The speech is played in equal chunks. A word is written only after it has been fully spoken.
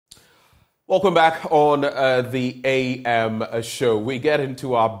Welcome back on the AM show. We get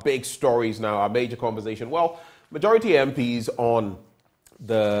into our big stories now, our major conversation. Well, majority MPs on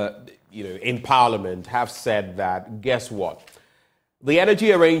in Parliament have said that, guess what? The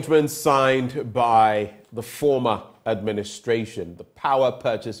energy arrangements signed by the former administration, the power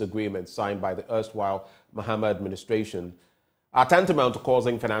purchase agreement signed by the erstwhile Mahama administration, are tantamount to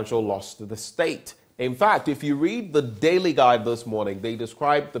causing financial loss to the state. In fact, if you read the Daily Guide this morning, they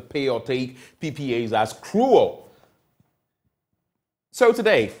describe the pay or take PPAs as cruel. So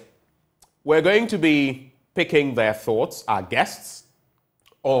today, we're going to be picking their thoughts, our guests,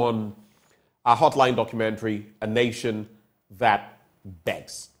 on our hotline documentary, A Nation That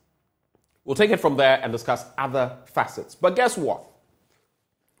Begs. We'll take it from there and discuss other facets. But guess what?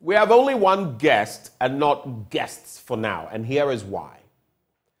 We have only one guest and not guests for now, and here is why.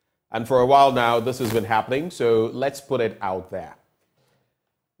 And for a while now, this has been happening, so let's put it out there.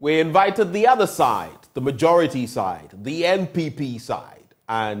 We invited the other side, the majority side, the NPP side,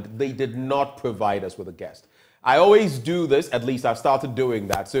 and they did not provide us with a guest. I always do this, at least I've started doing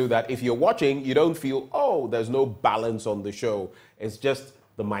that, so that if you're watching, you don't feel, oh, there's no balance on the show. It's just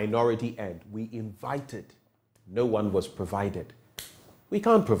the minority end. We invited. No one was provided. We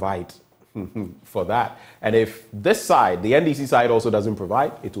can't provide for that. And if this side, the NDC side, also doesn't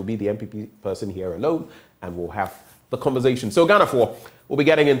provide, it will be the MPP person here alone, and we'll have the conversation. So Ghana 4, we'll be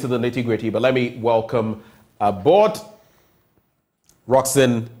getting into the nitty-gritty, but let me welcome aboard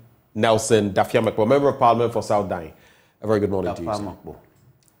Rockson-Nelson Dafeamekpor, Member of Parliament for South Dine. A very good morning to you, sir.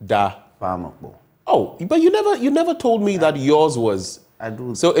 Dafeamekpor. Oh, but you never told me that yours was. I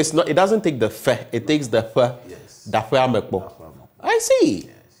do. So it's not. It doesn't take the fe. It takes the fe. Yes. Dafeamekpor. I see.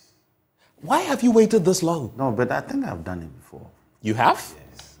 Yes. Why have you waited this long? No, but I think I've done it before. You have?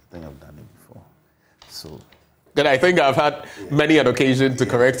 Yes, I think I've done it before. So. Then I think I've had many an occasion to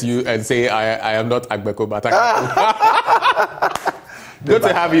correct you and say I am not Agbeko, but good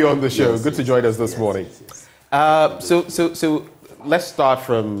to have you on the show. Yes, good to join us this morning. Yes. So let's start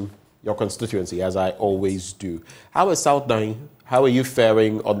from your constituency, as I always do. How is South Dine? How are you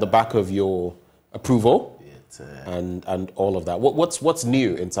faring on the back of your approval and all of that? What's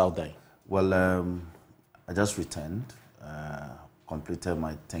new in South Dine? Well, I just returned, completed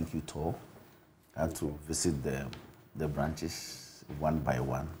my thank you tour. I had to visit the branches one by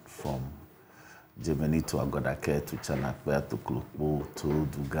one, from Germany to Agodake to Chanakwe to Klukpo to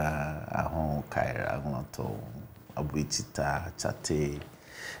Duga, Ahon, Kaira, Ahonto, Abuichita, Chate,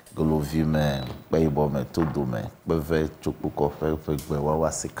 Golovime, Baybome, Todome, Beve, Chukuko, Wawa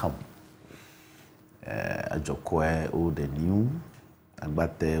Sekam, Ajokwe, Old and New,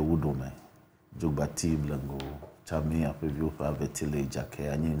 Agbate, Udome, Jogbati, Blango, Chami, Apevio, Pavetile, Jake,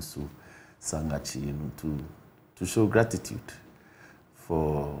 Anyensu, Sangachi, to show gratitude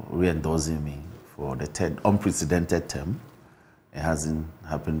for re-endorsing me for the third unprecedented term. It hasn't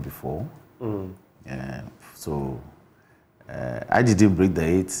happened before. So I didn't break the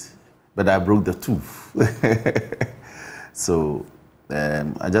 8, but I broke the 2. So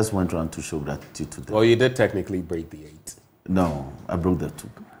I just went around to show gratitude to them. Well, you did technically break the 8. No, I broke the 2.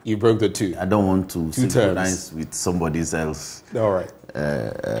 You broke the 2. I don't want to synchronize terms with somebody else. All right.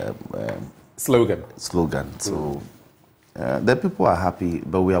 Slogan. So the people are happy,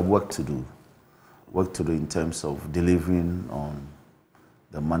 but we have work to do. Work to do in terms of delivering on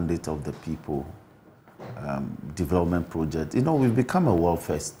the mandate of the people, development project. You know, we've become a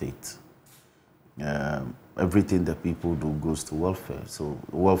welfare state. Everything that people do goes to welfare. So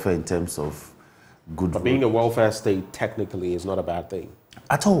welfare in terms of good. But being a welfare state technically is not a bad thing.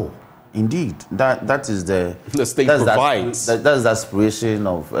 At all. Indeed. That is the state provides. That's the aspiration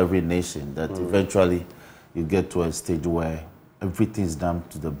of every nation, that eventually you get to a stage where everything is done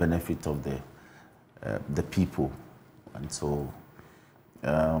to the benefit of the people. And so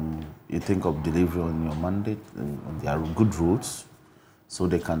you think of delivery on your mandate, and there are good roads so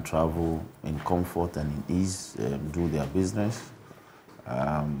they can travel in comfort and in ease, do their business,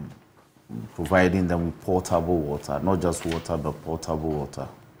 providing them with portable water, not just water, but portable water,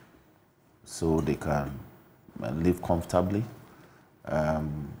 so they can live comfortably,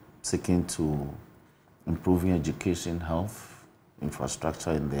 seeking to improving education, health,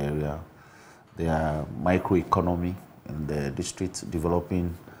 infrastructure in the area. There are microeconomy in the district,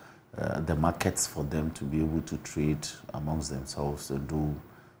 developing the markets for them to be able to trade amongst themselves and do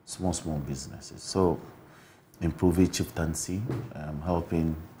small businesses. So improving chieftaincy,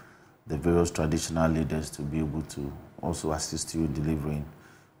 helping the various traditional leaders to be able to also assist you in delivering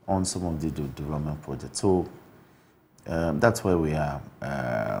on some of the development projects. So that's where we are.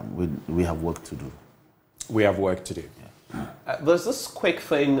 We have work to do. We have work to do. There's this quick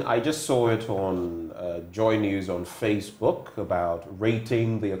thing, I just saw it on Joy News on Facebook about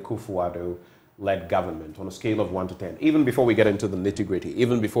rating the Akufo-Addo-led government on a scale of 1 to 10. Even before we get into the nitty-gritty,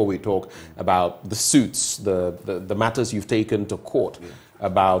 even before we talk about the suits, the matters you've taken to court,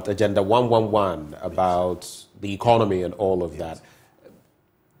 about Agenda 111, about the economy and all of that.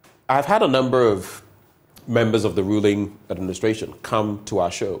 I've had a number of members of the ruling administration come to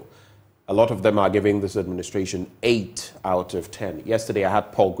our show. A lot of them are giving this administration 8 out of 10. Yesterday, I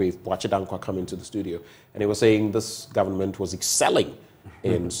had Paul Wachidankwa come into the studio, and he was saying this government was excelling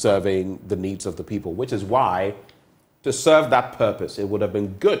in serving the needs of the people, which is why, to serve that purpose, it would have been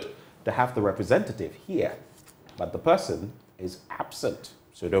good to have the representative here. But the person is absent,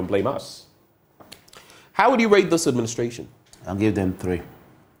 so don't blame us. How would you rate this administration? I'll give them 3.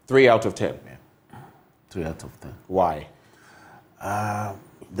 3 out of 10? Yeah. 3 out of 10. Why?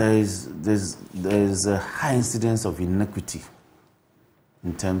 There is a high incidence of inequity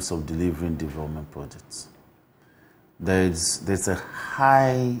in terms of delivering development projects. There's a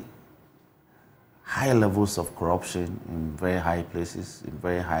high levels of corruption in very high places, in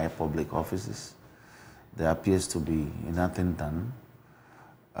very high public offices. There appears to be nothing done.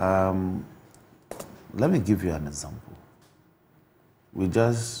 Let me give you an example. We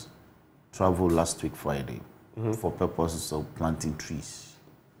just traveled last week Friday for purposes of planting trees.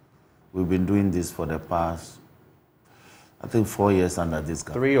 We've been doing this for the past, I think, 4 years under this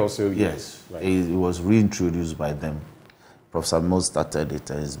government. 3 or so years. Yes. Right. It was reintroduced by them. Professor Mo started it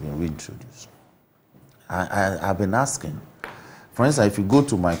and it's been reintroduced. I've been asking. For instance, if you go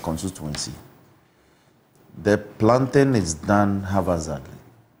to my constituency, the planting is done haphazardly.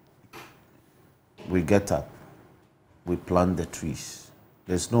 We get up, we plant the trees.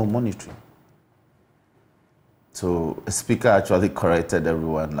 There's no monitoring. So a speaker actually corrected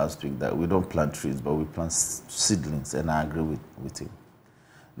everyone last week that we don't plant trees, but we plant seedlings, and I agree with him.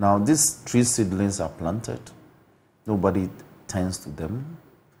 Now, these tree seedlings are planted. Nobody tends to them.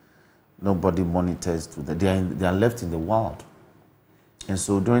 Nobody monitors to them. They are left in the wild. And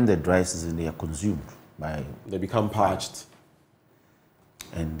so during the dry season, they are consumed by... They become parched.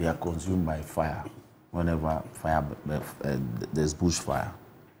 And they are consumed by fire whenever there's bushfire.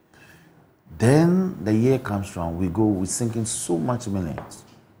 Then the year comes around, we're sinking so much millions.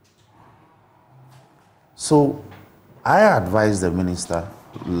 So I advised the minister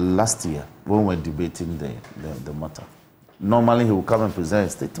last year when we were debating the matter. Normally he will come and present a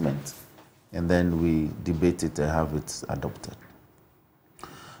statement and then we debate it and have it adopted.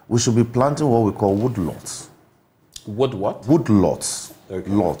 We should be planting what we call wood lots. Wood what? Wood lots. Okay.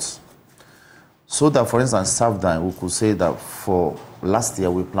 Lots. So that, for instance, Savdan, we could say that for last year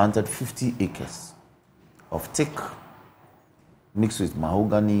we planted 50 acres of teak mixed with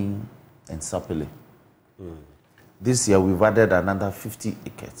mahogany and sapele. This year we've added another 50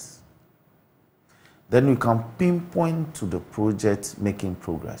 acres. Then we can pinpoint to the project making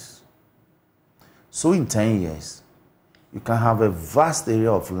progress. So in 10 years, you can have a vast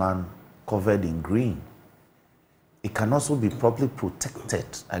area of land covered in green. It can also be properly protected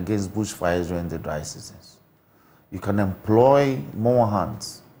against bushfires during the dry seasons. You can employ more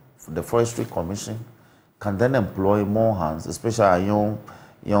hands. The Forestry Commission can then employ more hands, especially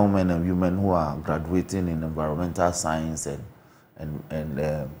young men and women who are graduating in environmental science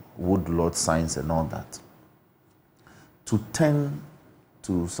and woodlot science and all that, to tend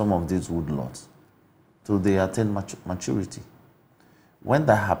to some of these woodlots till they attain maturity. When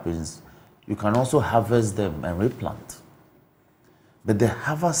that happens, you can also harvest them and replant. But the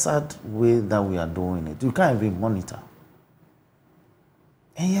haphazard way that we are doing it, you can't even monitor.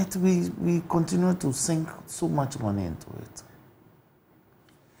 And yet we continue to sink so much money into it.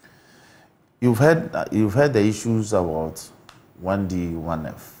 You've heard the issues about 1D,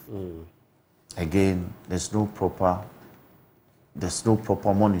 1F. Again, there's no proper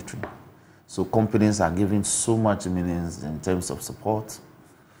monitoring. So companies are giving so much millions in terms of support.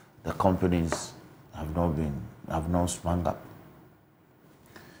 The companies have not sprung up.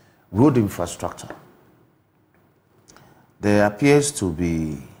 Road infrastructure. There appears to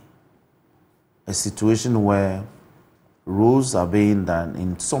be a situation where roads are being done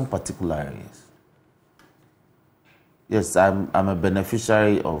in some particular areas. Yes, I'm a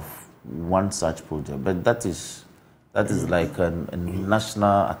beneficiary of one such project, but that is like a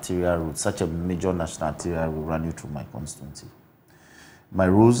national arterial road, such a major national arterial road running through my constituency. My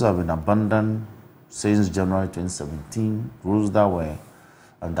roads have been abandoned since January 2017. Roads that were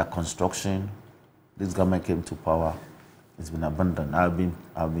under construction, this government came to power. It's been abandoned. I've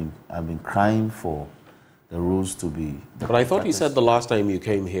been crying for the roads to be... But I thought you said the last time you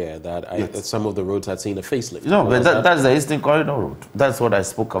came here that some of the roads had seen a facelift. No, but that's the Eastern Corridor Road. That's what I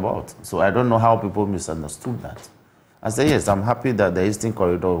spoke about. So I don't know how people misunderstood that. I said, yes, I'm happy that the Eastern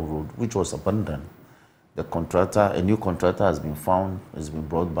Corridor Road, which was abandoned, a new contractor has been found, has been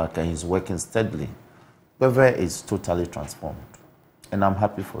brought back, and he's working steadily. Bebe is totally transformed, and I'm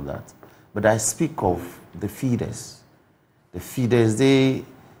happy for that. But I speak of the feeders. The feeders, they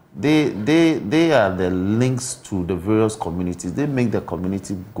are the links to the various communities. They make the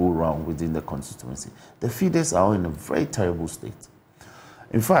community go round within the constituency. The feeders are in a very terrible state.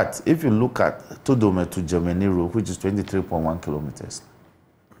 In fact, if you look at Todome to Germany Road, which is 23.1 kilometers,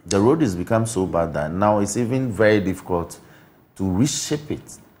 the road has become so bad that now it's even very difficult to reshape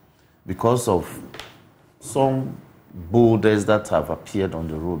it because of some boulders that have appeared on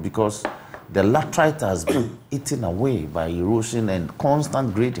the road, because the laterite has been eaten away by erosion and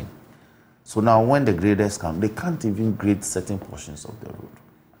constant grading. So now when the graders come, they can't even grade certain portions of the road.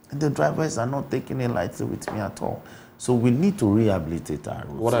 And the drivers are not taking it lightly with me at all. So we need to rehabilitate our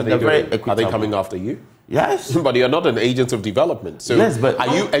roads. What are they doing? Are they coming after you? Yes. But you're not an agent of development. So yes, but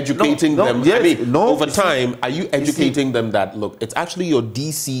are you educating them? Yes, over time, are you educating them that, look, it's actually your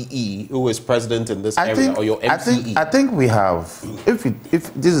DCE who is president in this area, or your MCE? I think we have, if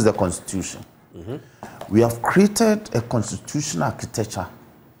this is the Constitution, we have created a constitutional architecture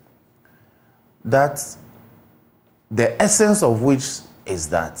that the essence of which is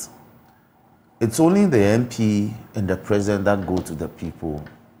that it's only the MP and the president that go to the people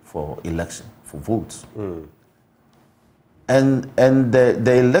for election, for votes. And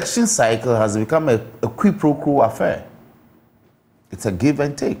the election cycle has become a quid pro quo affair. It's a give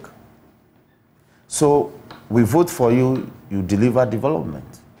and take. So we vote for you, you deliver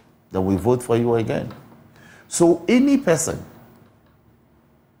development. Then we vote for you again. So any person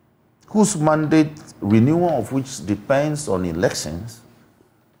whose mandate, renewal of which depends on elections,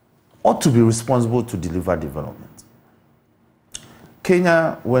 ought to be responsible to deliver development.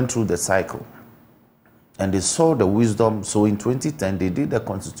 Kenya went through the cycle and they saw the wisdom. So in 2010, they did a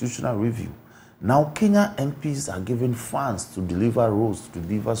constitutional review. Now Kenya MPs are given funds to deliver roads, to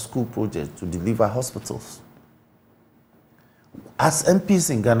deliver school projects, to deliver hospitals. As MPs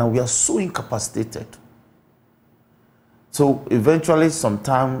in Ghana, we are so incapacitated. So eventually,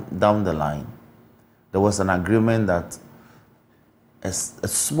 sometime down the line, there was an agreement that a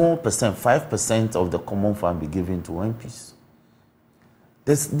small percent, 5% of the common fund be given to MPs.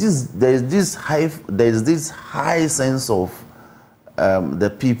 There's this high sense of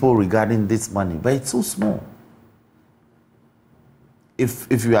the people regarding this money, but it's so small.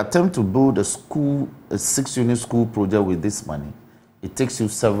 If you attempt to build a 6-unit school project with this money, it takes you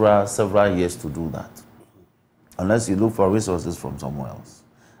several years to do that, unless you look for resources from somewhere else.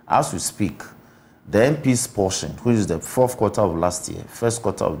 As we speak, the MP's portion, which is the fourth quarter of last year, first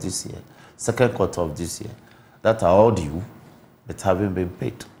quarter of this year, second quarter of this year, that are all due, but haven't been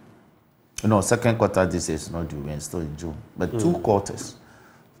paid. Second quarter this year is not due, we're still in June. But 2 quarters,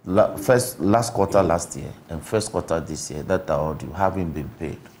 last quarter last year and first quarter this year, that are all due, haven't been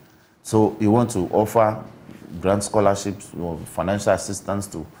paid. So you want to offer grant scholarships, financial assistance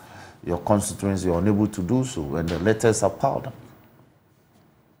to your constituents, you're unable to do so, and the letters are piled up.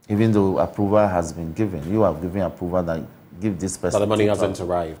 Even though approval has been given, you have given approval that give this person. But the money hasn't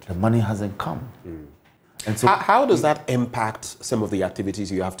arrived. The money hasn't come. And so, how does that impact some of the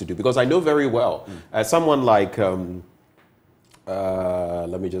activities you have to do? Because I know very well, someone like,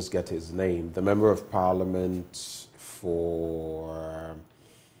 let me just get his name, the Member of Parliament for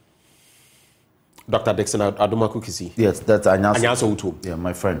Dr. Dixon Adumaku-Kisi. Yes, that's Anyanso Utum. Yeah,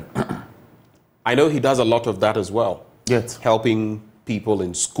 my friend. I know he does a lot of that as well. Yes. Helping people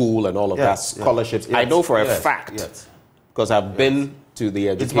in school and all of that, scholarships. Yes. I know for a fact, because I've been to the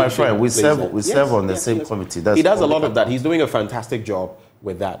education. It's my friend. We serve on the same committee. He does a lot of that. He's doing a fantastic job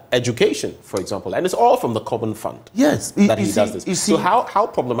with that. Education, for example. And it's all from the common fund. Yes. That he does this. So how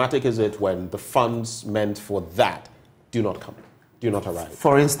problematic is it when the funds meant for that do not come, do not arrive?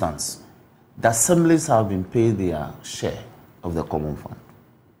 For instance, the assemblies have been paid their share of the common fund.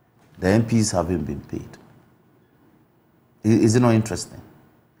 The MPs haven't been paid. Is it not interesting?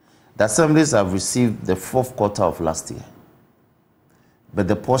 The assemblies have received the fourth quarter of last year, but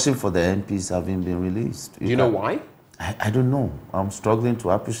the portion for the MPs haven't been released. Do you know why? I don't know. I'm struggling to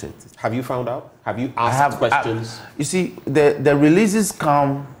appreciate it. Have you found out? Have you asked questions? You see, the releases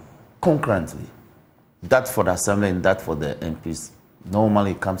come concurrently. That for the assembly and that for the MPs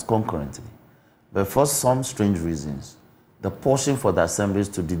normally comes concurrently. But for some strange reasons, the portion for the assemblies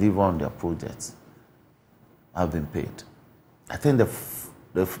to deliver on their projects have been paid. I think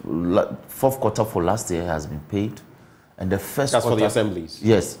The fourth quarter for last year has been paid. And the first That's quarter, for the assemblies?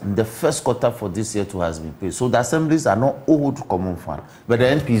 Yes. The first quarter for this year too has been paid. So the assemblies are not old common fund, but the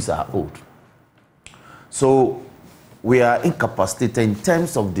NPs are old. So we are incapacitated in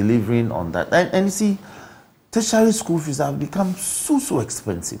terms of delivering on that. And you see, tertiary school fees have become so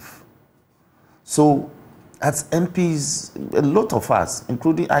expensive. So as MPs, a lot of us,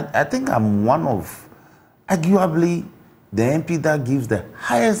 including, I think I'm one of, arguably, the MP that gives the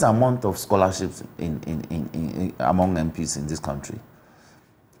highest amount of scholarships among MPs in this country.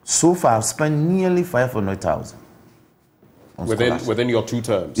 So far, I've spent nearly 500,000 on within your 2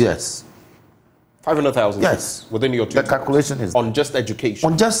 terms? Yes. 500,000? Yes. Within your 2 terms? The calculation is... On just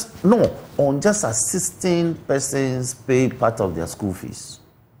education? On just assisting persons pay part of their school fees.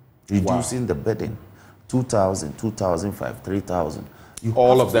 Reducing the burden. 2,000, 2,005, 3,000.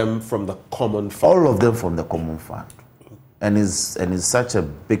 All of them from the common fund? All of them from the common fund. And it's such a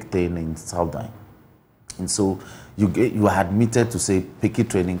big thing in Southern. And so you are admitted to, say, Picky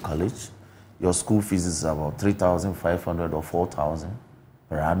Training College. Your school fees is about 3,500 or 4,000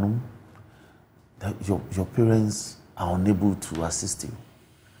 per annum. Your parents are unable to assist you.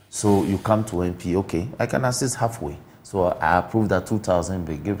 So you come to MP, okay, I can assist halfway. So I approve that 2,000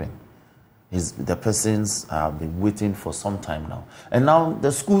 be given. The persons have been waiting for some time now. And now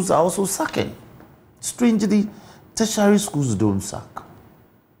the schools are also sacking. Strangely, tertiary schools don't sack.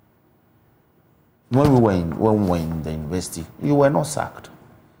 When we were in the university, you were not sacked.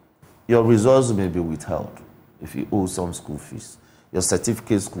 Your results may be withheld if you owe some school fees. Your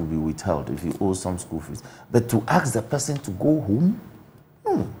certificates could be withheld if you owe some school fees. But to ask the person to go home?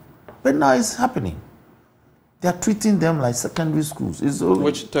 But now it's happening. They are treating them like secondary schools.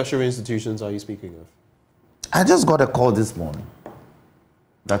 Which tertiary institutions are you speaking of? I just got a call this morning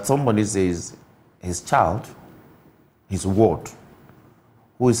that somebody says his child, his ward,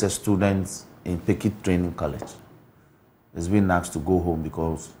 who is a student in Picky Training College, is being asked to go home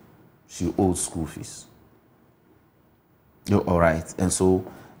because she owes school fees. All right. And so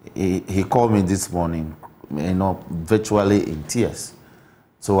he called me this morning, virtually in tears.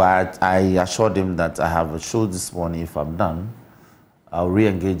 So I assured him that I have a show this morning. If I'm done, I'll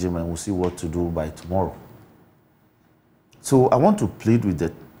re-engage him and we'll see what to do by tomorrow. So I want to plead with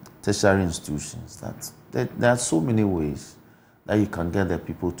the tertiary institutions that there are so many ways that you can get the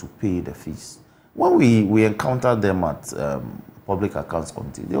people to pay the fees. When we encounter them at Public Accounts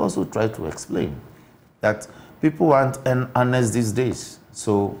Committee, they also try to explain that people aren't honest these days.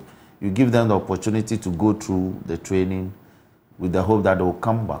 So you give them the opportunity to go through the training with the hope that they will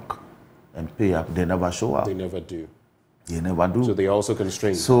come back and pay up. They never show up. They never do. They never do. So they are also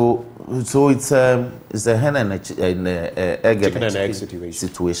constrained. So it's a hen and egg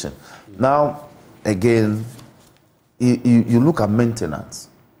situation. Now, again, you look at maintenance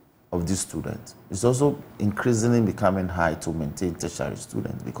of these students. It's also increasingly becoming high to maintain tertiary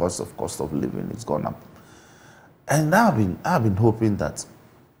students because of cost of living. It's gone up. And I've been hoping that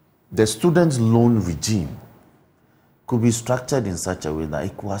the student loan regime could be structured in such a way that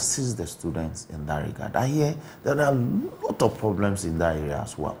it could assist the students in that regard. I hear there are a lot of problems in that area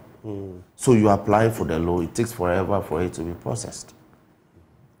as well. So you apply for the loan, it takes forever for it to be processed.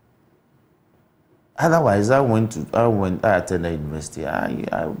 Otherwise, I attended university,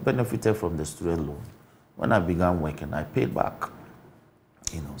 I benefited from the student loan. When I began working, I paid back.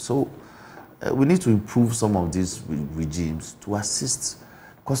 So we need to improve some of these regimes to assist,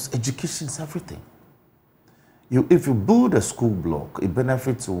 because education is everything. If you build a school block, it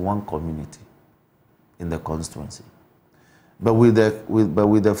benefits one community in the constituency. But with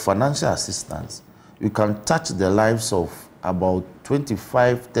the financial assistance, you can touch the lives of about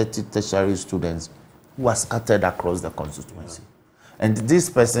 25, 30 tertiary students who are scattered across the constituency. And these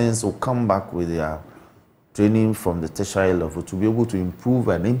persons will come back with their training from the tertiary level to be able to improve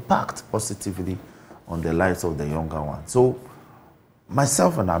and impact positively on the lives of the younger ones. So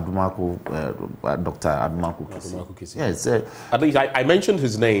myself and Dr. Adumaku Kisi. Yes. At least I mentioned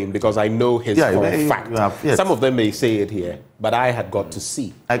his name because I know his fact. Yes. Some of them may say it here, but I had got to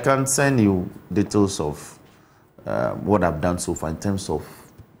see. I can send you details of what I've done so far in terms of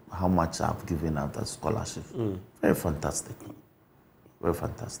how much I've given out as scholarship. Very fantastic. Very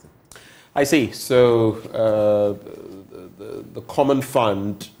fantastic. I see. So the common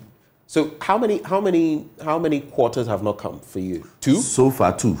fund. So how many quarters have not come for you? 2? So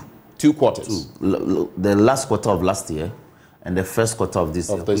far, 2. 2 quarters. 2. The last quarter of last year and the first quarter of this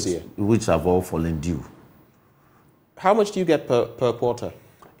year, which have all fallen due. How much do you get per quarter?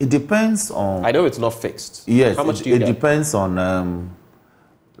 It depends on. I know it's not fixed. Yes. How much do you get? It depends on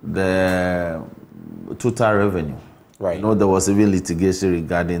the total revenue. Right. You know, there was even litigation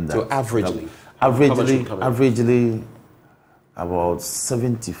regarding that. So averagely? Averagely about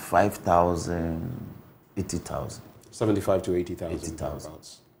 75,000, 80,000. 75 to 80,000. 80,000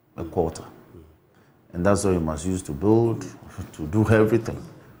 a quarter. And that's what you must use to build, to do everything.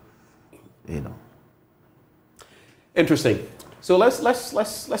 You know. Interesting. So let's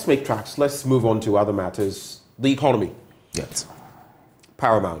make tracks. Let's move on to other matters. The economy. Yes.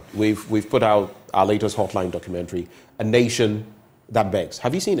 Paramount. We've put out our latest Hotline documentary, A Nation That Begs.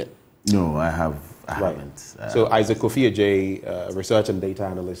 Have you seen it? No, I haven't. So Isaac Kofi Ajay, research and data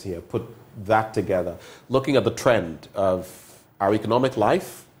analyst here, put that together, looking at the trend of our economic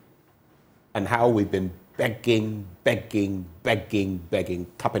life and how we've been begging,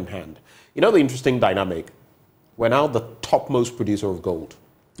 cup in hand. You know the interesting dynamic? We're now the topmost producer of gold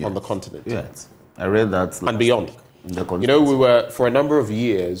on the continent. Yes, I read that. And beyond. You know, we were, for a number of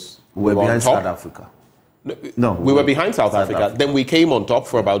years, we were behind South Africa. No, we were behind South Africa. Then we came on top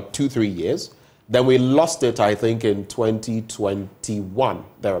for about 2-3 years. Then we lost it, I think, in 2021,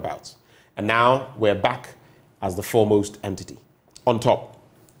 thereabouts. And now we're back as the foremost entity, on top.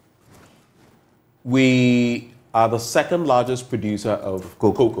 We are the second largest producer of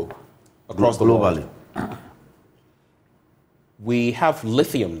cocoa across the world. Globally. We have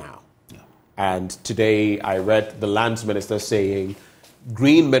lithium now. And today I read the lands minister saying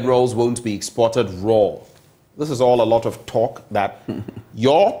green minerals won't be exported raw. This is all a lot of talk that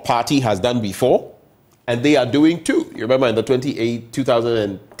your party has done before, and they are doing too. You remember in the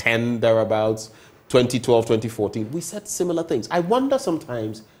 2010 thereabouts, 2012, 2014, we said similar things. I wonder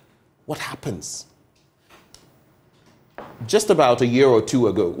sometimes what happens. Just about a year or two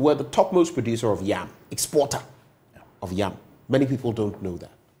ago, we're the topmost producer of yam, exporter of yam. Many people don't know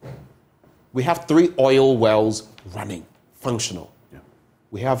that. We have 3 oil wells running, functional. Yeah.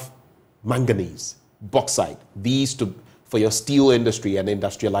 We have manganese, bauxite, these for your steel industry and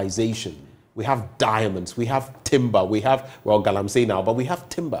industrialization. We have diamonds, we have timber, we have, well, galamsey now, but we have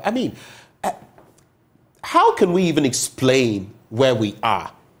timber. I mean, how can we even explain where we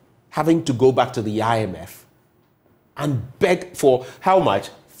are, having to go back to the IMF and beg for how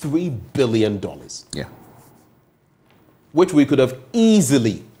much? $3 billion. Yeah. Which we could have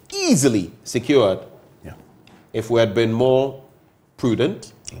easily secured if we had been more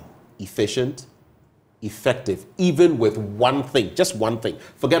prudent, efficient, effective, even with one thing, just one thing.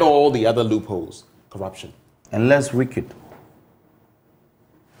 Forget all the other loopholes, corruption. And less wicked.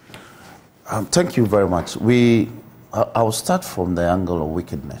 Thank you very much. I'll start from the angle of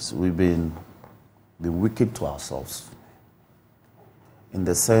wickedness. We've been wicked to ourselves. In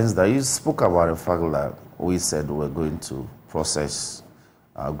the sense that you spoke about the fact that we said we're going to process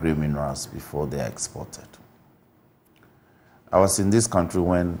our green minerals before they are exported. I was in this country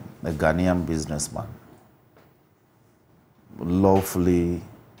when a Ghanaian businessman lawfully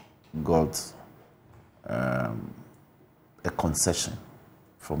got a concession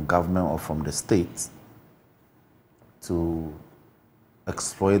from government or from the state to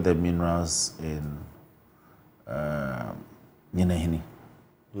exploit the minerals in Nyinahini.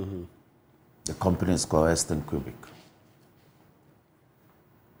 Mm-hmm. The company is called Etse Kwami.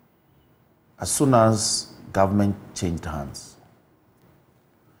 As soon as government changed hands,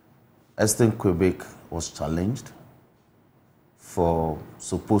 Etse Kwami was challenged for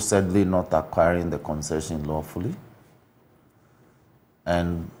supposedly not acquiring the concession lawfully,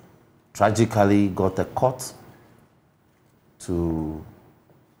 and tragically got a court to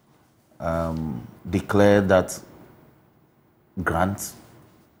declare that grant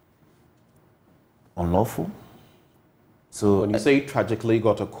unlawful. So when you say tragically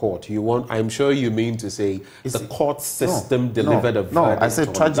got a court, I'm sure you mean to say the court system delivered a verdict. No, I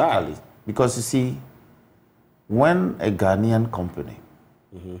said tragically. That. Because you see, when a Ghanaian company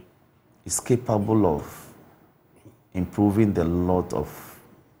is capable of improving the lot of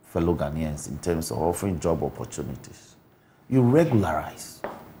fellow Ghanaians in terms of offering job opportunities, you regularize.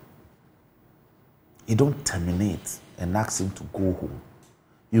 You don't terminate and ask him to go home.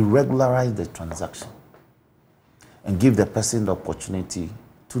 You regularize the transaction and give the person the opportunity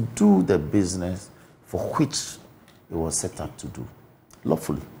to do the business for which it was set up to do,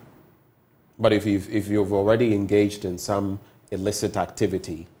 lawfully. But if you've already engaged in some illicit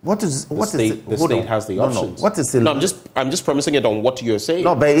activity, the state has the options. No, what is it? No, I'm just premising it on what you're saying.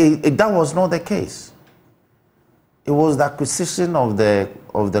 No, but that was not the case. It was the acquisition of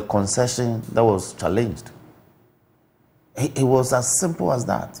the concession that was challenged. It was as simple as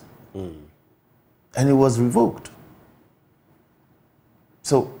that. And it was revoked.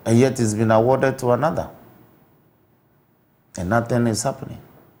 So, and yet it's been awarded to another. And nothing is happening.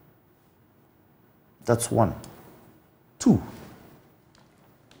 That's one. Two,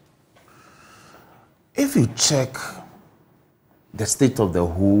 if you check the state of the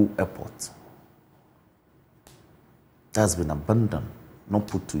whole airport, that's been abandoned, not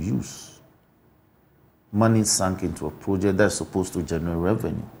put to use. Money sunk into a project that's supposed to generate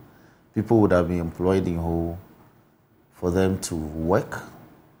revenue. People would have been employed in whole for them to work.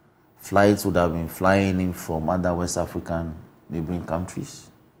 Flights would have been flying in from other West African neighboring countries.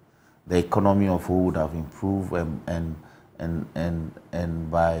 The economy of whole would have improved, and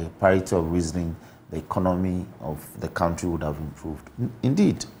by parity of reasoning, the economy of the country would have improved.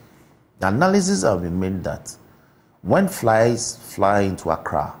 Indeed, the analysis have been made that when flies fly into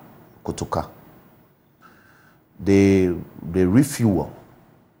Accra, Kotoka, they refuel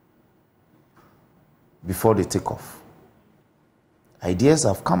before they take off. Ideas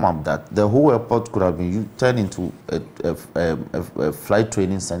have come up that the whole airport could have been turned into a flight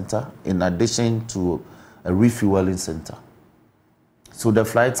training center in addition to a refueling center. So the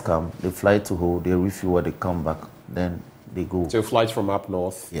flights come, they fly to Ho, they refuel, they come back, then they go. So flights from up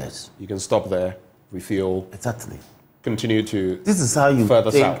north, yes, you can stop there, refuel. Exactly. Continue to this is how you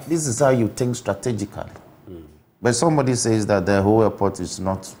further think, south. This is how you think strategically. But somebody says that the whole airport is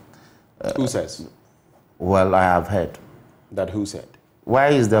not. Who says? Well, I have heard. That who said? Why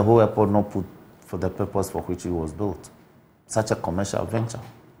is the whole airport not put for the purpose for which it was built? Such a commercial venture.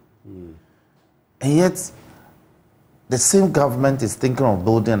 And yet, the same government is thinking of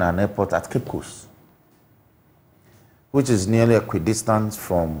building an airport at Cape Coast, which is nearly equidistant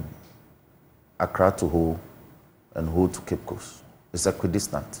from Accra to Ho and Ho to Cape Coast. It's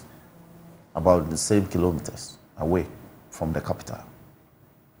equidistant, about the same kilometers away from the capital.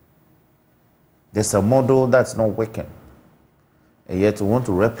 There's a model that's not working, and yet we want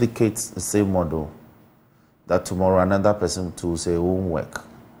to replicate the same model that tomorrow another person to say won't work.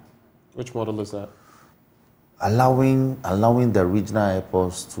 Which model is that? Allowing the regional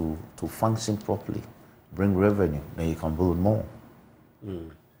airports to function properly, bring revenue, then you can build more.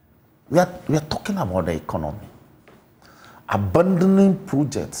 We are talking about the economy. Abandoning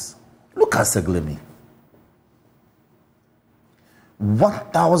projects. Look at Seglemi.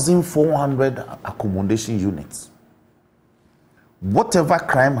 1,400 accommodation units. Whatever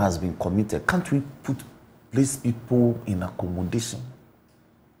crime has been committed, can't we place people in accommodation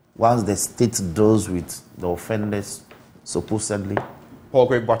whilst the state deals with the offenders, supposedly? Paul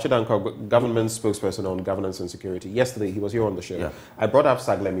Bachidanko, government spokesperson on governance and security. Yesterday, he was here on the show. Yeah. I brought up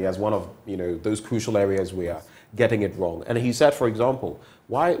Saglemi as one of those crucial areas we are getting it wrong. And he said, for example,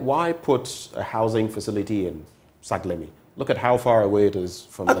 why put a housing facility in Saglemi? Look at how far away it is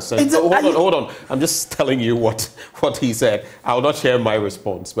from the center. Hold on. I'm just telling you what he said. I'll not share my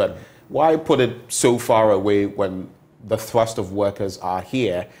response, but why put it so far away when the thrust of workers are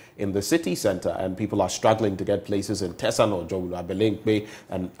here in the city center and people are struggling to get places in Tesano, Jowula, Belinkbe,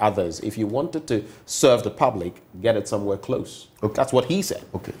 and others? If you wanted to serve the public, get it somewhere close. Okay. That's what he said.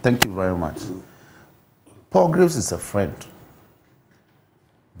 Okay, thank you very much. Paul Graves is a friend,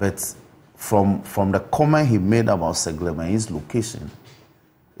 but from the comment he made about Seglemi, his location,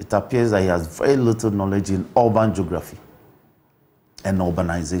 it appears that he has very little knowledge in urban geography and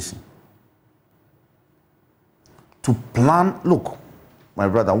urbanization. To plan, look, my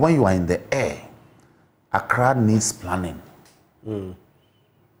brother, when you are in the air, Accra needs planning. In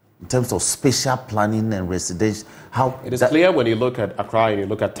terms of spatial planning and residential. It is clear when you look at Accra and you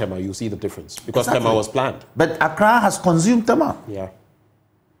look at Tema, you see the difference. Because Exactly. Tema was planned. But Accra has consumed Tema. Yeah.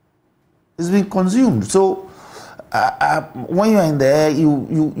 It's been consumed. So when you're in the air,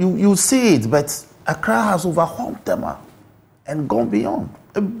 you see it. But Accra has overwhelmed Tema and gone beyond.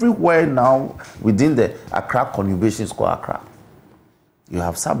 Everywhere now within the Accra conurbation is called Accra. You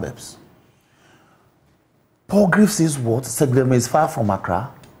have suburbs. Paul Griff says what? Seglemi is far from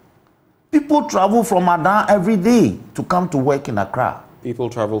Accra. People travel from Adan every day to come to work in Accra. People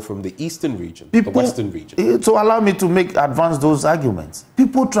travel from the eastern region, the western region. So allow me to advance those arguments.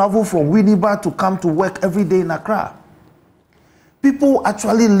 People travel from Winneba to come to work every day in Accra. People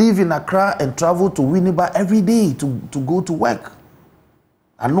actually live in Accra and travel to Winneba every day to go to work.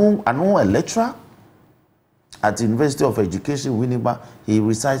 I know a lecturer at the University of Education, Winneba. He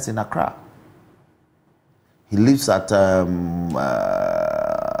resides in Accra. He lives at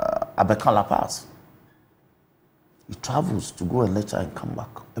Abekala Pass. He travels to go and lecture and come back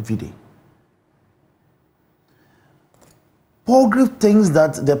every day. Paul Griff thinks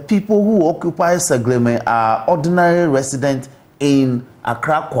that the people who occupy Seglemi are ordinary residents in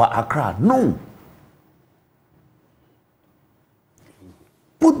Accra, Accra. No.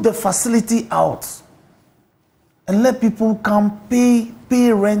 Put the facility out and let people come pay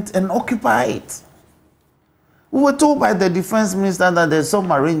rent and occupy it. We were told by the defense minister that there's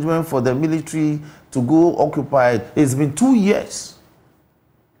some arrangement for the military to go occupy it. It's been 2 years.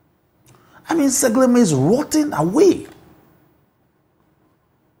 I mean, Seglem is rotting away.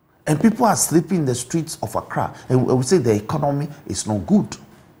 And people are sleeping in the streets of Accra. And we say the economy is not good.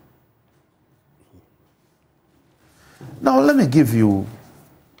 Now, let me give you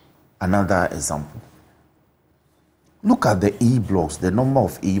another example. Look at the E-blocks, the number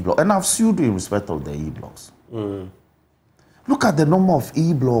of E-blocks. And I've sued in respect of the E-blocks. Look at the number of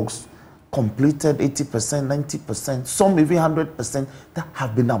E-blocks completed 80%, 90%, some even 100% that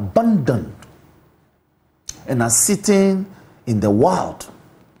have been abandoned and are sitting in the wild.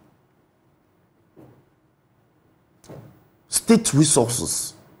 State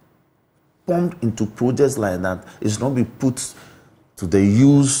resources pumped into projects like that is not be put to the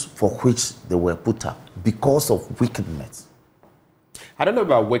use for which they were put up because of wickedness. I don't know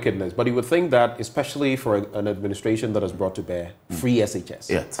about wickedness, but you would think that, especially for an administration that has brought to bear free SHS,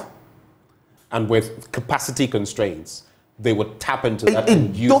 Yes. and with capacity constraints, they would tap into that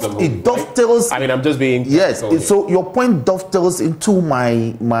and use them. It dovetails. Right? I mean, I'm just being yes. here. So your point dovetails into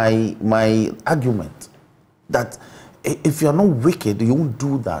my argument that if you're not wicked, you won't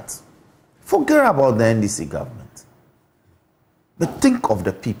do that. Forget about the NDC government, but think of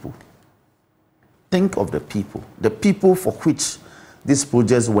the people. Think of the people for which these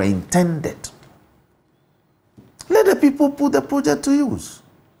projects were intended. Let the people put the project to use.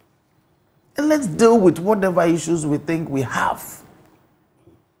 And let's deal with whatever issues we think we have.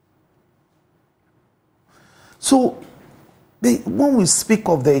 So, when we speak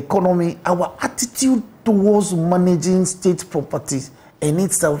of the economy, our attitude towards managing state properties in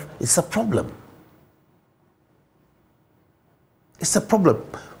itself is a problem. It's a problem.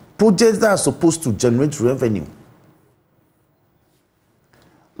 Projects that are supposed to generate revenue.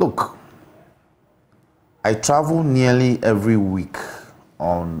 Look, I travel nearly every week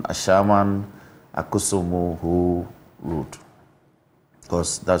on Ashaman Akosomo Road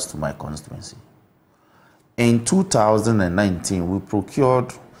because that's to my constituency. In 2019, we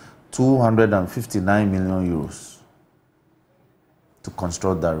procured 259 million euros to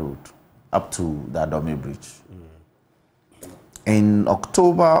construct that road up to the Adome Bridge. In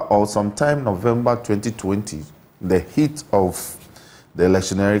October or sometime November 2020, the heat of the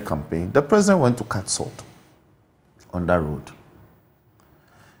electionary campaign, the president went to cut salt on that road.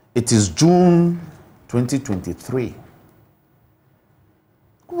 It is June 2023.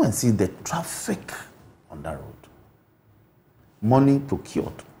 Go and see the traffic on that road. Money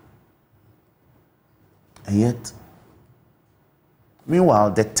procured. And yet,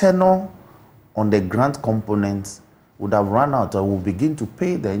 meanwhile, the tenor on the grant components would have run out and will begin to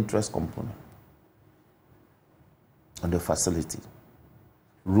pay the interest component on the facility.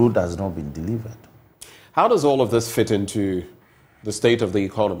 Road has not been delivered. How does all of this fit into the state of the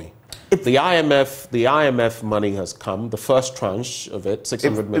economy? The IMF money has come, the first tranche of it,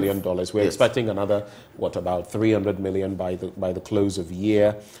 $600 million. We're expecting another, about 300 million by the close of the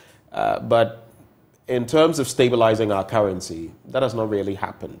year. But in terms of stabilizing our currency, that has not really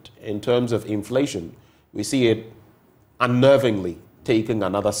happened. In terms of inflation, we see it unnervingly taking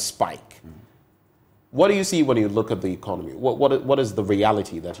another spike. What do you see when you look at the economy? What is the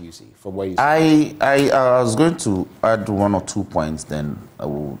reality that you see from where you see? I was going to add 1 or 2 points, then I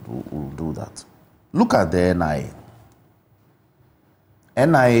will do that. Look at the NIA.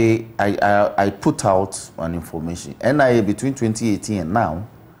 NIA, I put out an information. NIA between 2018 and now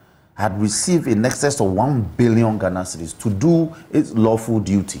had received in excess of 1 billion Ghana cedis to do its lawful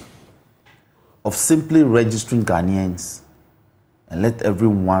duty of simply registering Ghanaians and let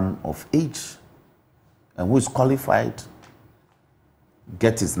everyone of age and who is qualified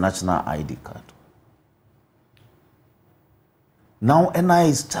get his national ID card. Now NIA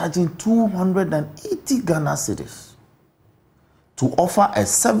is charging 280 Ghana cedis to offer a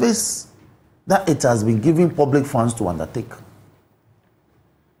service that it has been giving public funds to undertake.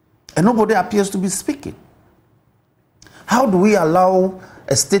 And nobody appears to be speaking. How do we allow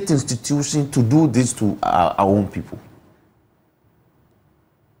a state institution to do this to our own people?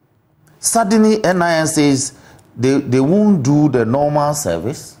 Suddenly, NIN says they won't do the normal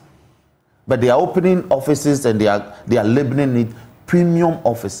service, but they are opening offices and they are labeling it premium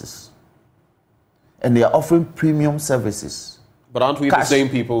offices. And they are offering premium services. But aren't we the same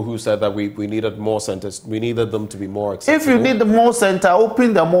people who said that we needed more centers? We needed them to be more accessible? If you need the more center,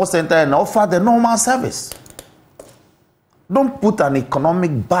 open the more center and offer the normal service. Don't put an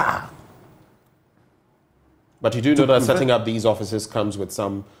economic bar. But you do know that setting up these offices comes with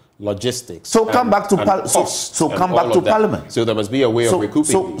some logistics. So come back to Parliament. So come back to Parliament. So there must be a way of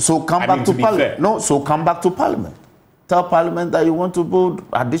recouping. So come back to Parliament. No, so come back to Parliament. Tell Parliament that you want to build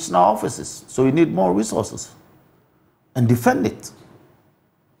additional offices, so you need more resources, and defend it.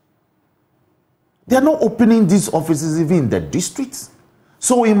 They are not opening these offices even in the districts.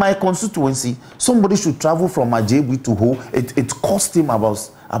 So in my constituency, somebody should travel from Ajebu to Ho. It cost him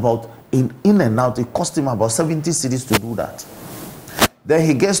about in and out. It cost him about 70 cedis to do that. Then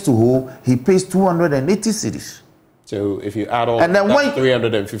he gets to Ho, he pays 280 cedis. So if you add on, and then that's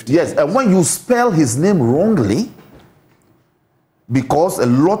 350. Yes, and when you spell his name wrongly, because a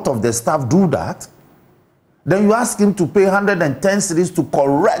lot of the staff do that, then you ask him to pay 110 cedis to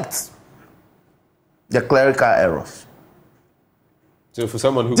correct the clerical errors. So for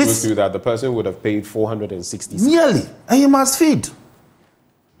someone who goes through that, the person would have paid 460 cedis. Nearly, and he must feed.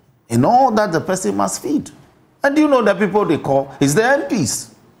 In all that, the person must feed. And do you know the people they call? It's the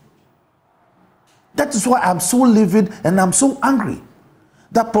MPs. That is why I'm so livid and I'm so angry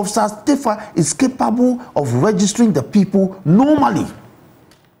that Professor Stefa is capable of registering the people normally.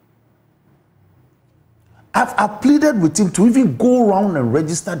 I've pleaded with him to even go around and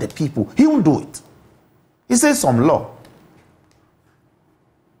register the people. He won't do it. He says some law.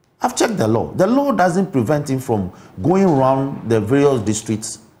 I've checked the law. The law doesn't prevent him from going around the various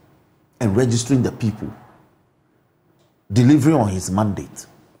districts and registering the people, delivering on his mandate.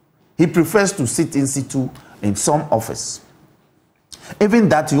 He prefers to sit in situ in some office. Even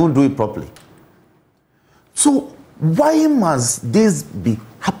that, he won't do it properly. So why must this be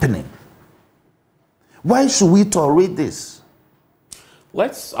happening? Why should we tolerate this?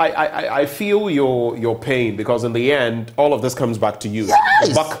 I feel your pain, because in the end, all of this comes back to you. Yes.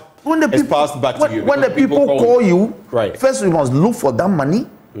 The buck is passed back to you. When the people call you, right, first we must look for that money,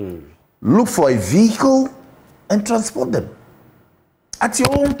 look for a vehicle, and transport them at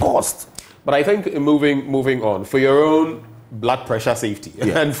your own cost. But I think moving on, for your own blood pressure safety,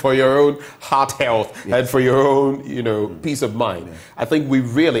 and for your own heart health, and for your own, peace of mind, I think we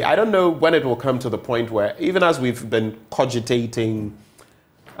really, I don't know when it will come to the point where, even as we've been cogitating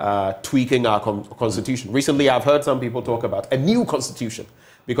tweaking our constitution, recently I've heard some people talk about a new constitution,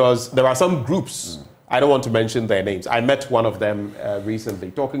 because there are some groups, I don't want to mention their names, I met one of them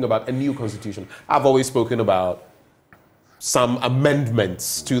recently talking about a new constitution. I've always spoken about some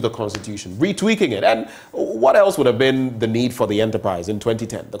amendments to the Constitution, retweaking it. And what else would have been the need for the enterprise in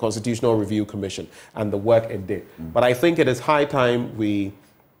 2010, the Constitutional Review Commission, and the work it did? But I think it is high time we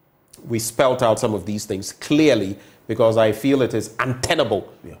spelt out some of these things clearly, because I feel it is untenable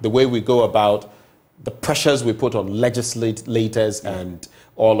the way we go about the pressures we put on legislators and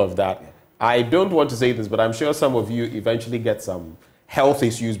all of that. I don't want to say this, but I'm sure some of you eventually get some health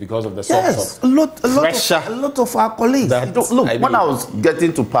issues because of the sorts of pressure. A lot of our colleagues. When I was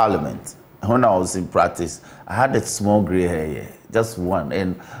getting to Parliament, when I was in practice, I had a small grey hair here, just one.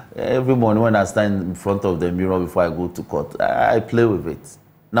 And every morning when I stand in front of the mirror before I go to court, I play with it.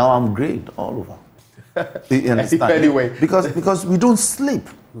 Now I'm greyed all over. You understand? Anyway. Because we don't sleep.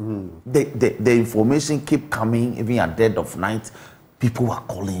 The information keep coming, even at dead of night. People are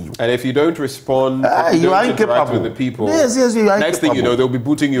calling you. And if you don't respond, you are incapable with the people. Yes, you are incapable. Next thing you know, they'll be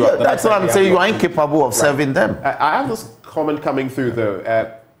booting you up. That's what I'm saying. You are incapable of serving them. I have this comment coming through,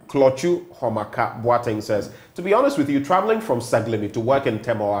 though. Klochu Homaka Boateng says, to be honest with you, traveling from Saglimi to work in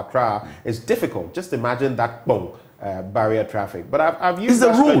Tema or Accra is difficult. Just imagine that barrier traffic. But I've used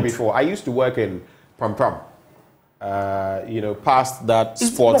that strategy before. I used to work in Pram Pram. Past that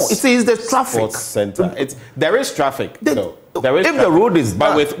sports. It's the traffic. Sports center. There is traffic, though. There is traffic. The road is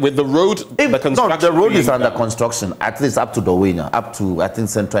but with the road, the construction. The road is under construction, at least up to the Wenya, up to I think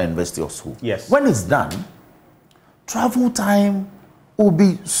Central University or School. Yes. When it's done, travel time will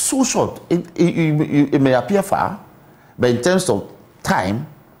be so short. It may appear far, but in terms of time,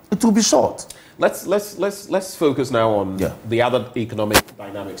 it will be short. Let's focus now on the other economic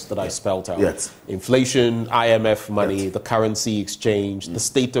dynamics that I spelled out. Yes. Inflation, IMF money, the currency exchange, the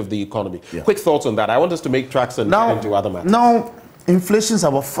state of the economy. Quick thoughts on that. I want us to make tracks and get into other matters. Now, inflation is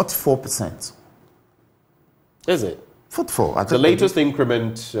about 44%. Is it? 44. The latest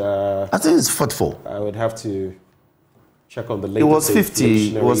increment. I think it's 44. I would have to check on the latest. It was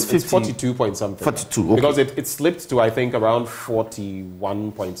 50. It was 50. It's 42 point something. 42. Okay. Because it slipped to, I think, around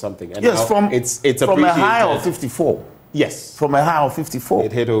 41 point something. And yes, from a high of 54. Yes. From a high of 54.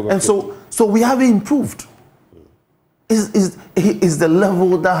 It hit over. And 50. So we have improved. Is the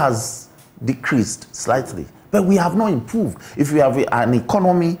level that has decreased slightly, but we have not improved. If we have an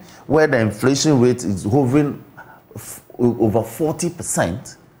economy where the inflation rate is hovering over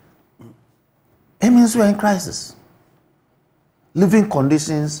 40%, it means we're in crisis. living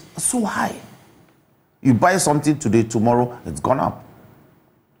conditions are so high. You buy something today, tomorrow, it's gone up.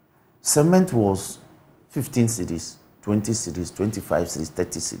 Cement was 15 cedis, 20 cedis, 25 cedis,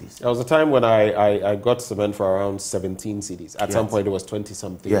 30 cedis. There was a time when I got cement for around 17 cedis. At some point, it was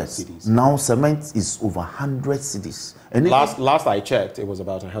 20-something cedis. Now cement is over 100 cedis. And last I checked, it was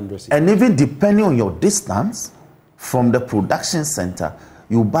about 100 cedis. And even depending on your distance from the production center,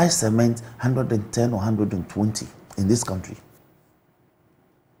 you buy cement 110 or 120 in this country.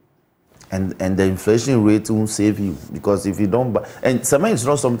 And the inflation rate won't save you, because if you don't buy, and cement is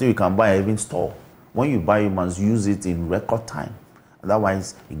not something you can buy even store. When you buy, you must use it in record time.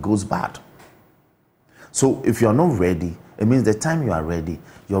 Otherwise, it goes bad. So if you're not ready, it means the time you are ready,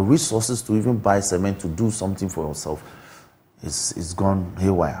 your resources to even buy cement to do something for yourself is gone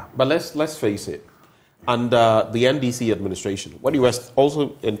haywire. But let's face it. Under the NDC administration, when you were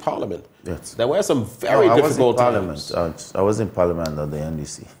also in Parliament, yes, there were some very difficult times. I was in Parliament under the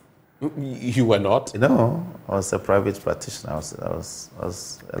NDC. You were not? No, I was a private practitioner. I was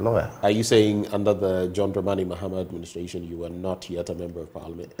a lawyer. Are you saying under the John Dramani Mahama administration you were not yet a member of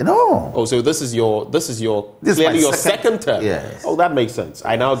Parliament? No. Oh, so this is your clearly your second term. Yes. Oh, that makes sense.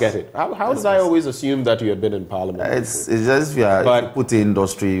 I now get it. How did I always assume that you had been in Parliament? It's just if you put in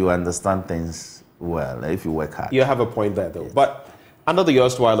industry, you understand things well if you work hard. You have a point there, though. Yes. But under the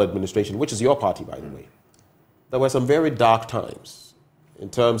erstwhile administration, which is your party, by the way, there were some very dark times in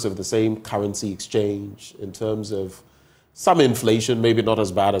terms of the same currency exchange, in terms of some inflation, maybe not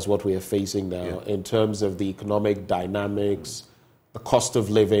as bad as what we are facing now, in terms of the economic dynamics, the cost of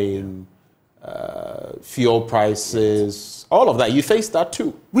living, fuel prices, all of that. You faced that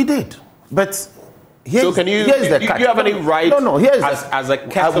too. We did. But so can you, do you have any right as a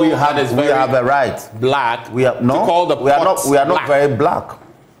kettle that is very black to call the pot we are not very black.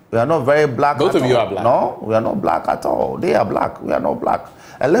 We are not very black. Both of you are black. No, we are not black at all. They are black. We are not black.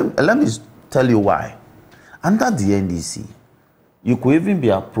 And let me tell you why. Under the NDC, you could even be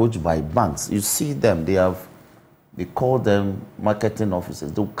approached by banks. You see them, they call them marketing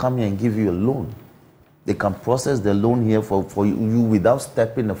officers. They'll come here and give you a loan. They can process the loan here for you without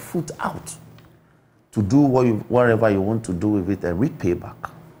stepping a foot out to do whatever you want to do with it and repay back.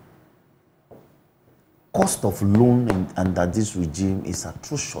 Cost of loan under this regime is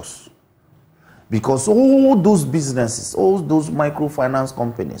atrocious, because all those businesses, all those microfinance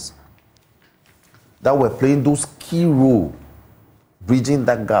companies that were playing those key role bridging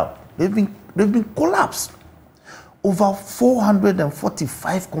that gap, they've been collapsed. Over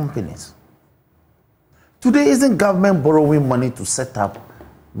 445 companies. Today, isn't government borrowing money to set up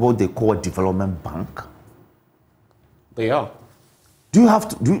what they call a development bank? They are. Do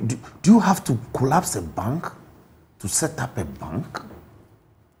you have to collapse a bank to set up a bank?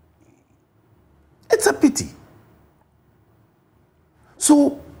 It's a pity.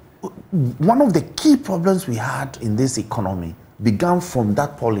 So one of the key problems we had in this economy began from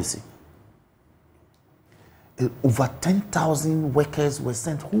that policy. Over 10,000 workers were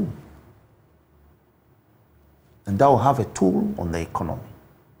sent home. And that will have a toll on the economy.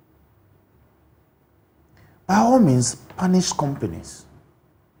 By all means, punish companies.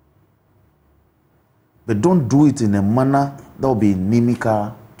 But don't do it in a manner that will be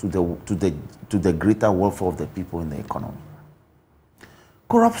inimical to the greater welfare of the people in the economy.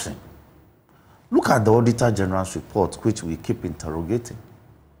 Corruption. Look at the Auditor General's report, which we keep interrogating.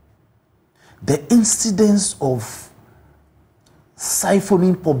 The incidence of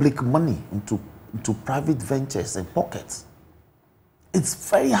siphoning public money into private ventures and pockets, it's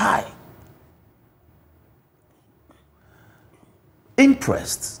very high.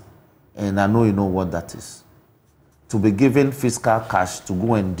 Interest, and I know you know what that is, to be given fiscal cash to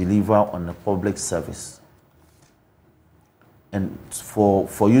go and deliver on a public service, and for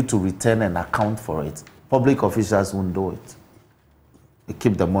you to return and account for it, public officials won't do it. They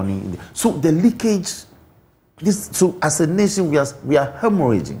keep the money. So the leakage, so as a nation, we are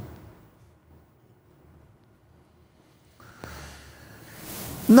hemorrhaging.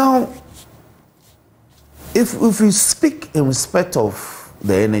 Now, if we speak in respect of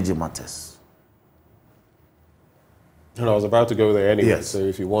the energy matters. And I was about to go there anyway. Yes, so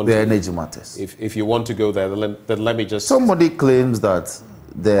if you want the energy matters. If you want to go there, then let me just... Somebody claims that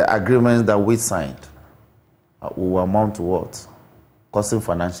the agreements that we signed will amount to what? Causing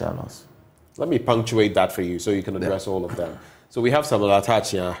financial loss. Let me punctuate that for you so you can address all of them. So we have Samuel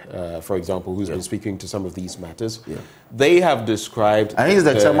Atachia, for example, who's been speaking to some of these matters. Yeah. They have described... And he's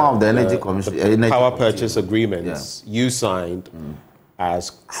the chairman of the Energy Commission. The power purchase agreements you signed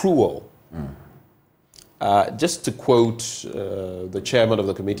as cruel. Just to quote the chairman of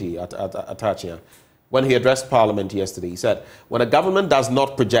the committee, Atachia, when he addressed Parliament yesterday. He said, when a government does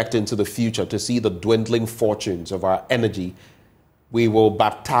not project into the future to see the dwindling fortunes of our energy, we will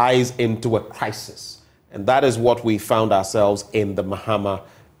baptize into a crisis. And that is what we found ourselves in the Mahama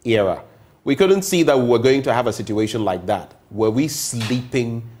era. We couldn't see that we were going to have a situation like that. Were we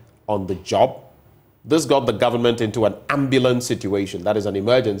sleeping on the job? This got the government into an ambulance situation. That is an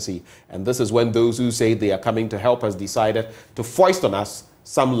emergency. And this is when those who say they are coming to help us decided to foist on us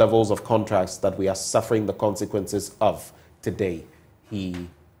some levels of contracts that we are suffering the consequences of today. He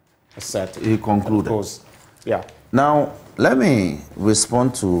asserted. He concluded. Of course, yeah. Now, let me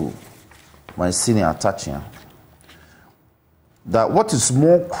respond to my senior Atachia that what is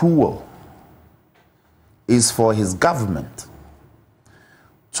more cruel is for his government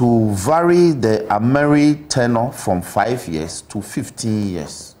to vary the Ameri tenure from 5 years to 15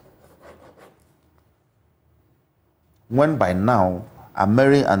 years. When by now,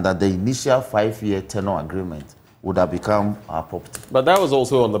 Ameri under the initial 5-year tenure agreement would have become our property. But that was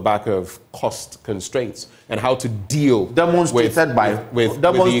also on the back of cost constraints and how to deal with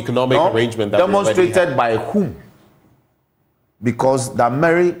the economic arrangement that demonstrated by whom? Because the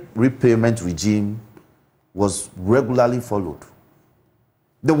Ameri repayment regime was regularly followed.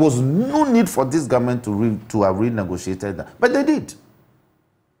 There was no need for this government to have renegotiated that, but they did.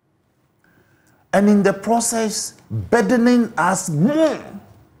 And in the process, burdening us more.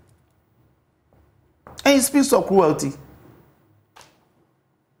 And he speaks of cruelty.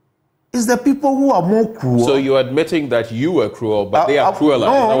 It's the people who are more cruel. So you're admitting that you were cruel, but they are crueler.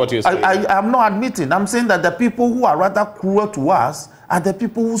 No, is that what you're saying? I'm not admitting. I'm saying that the people who are rather cruel to us are the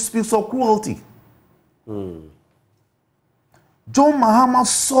people who speak of cruelty. John Mahama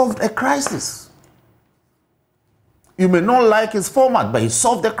solved a crisis. You may not like his format, but he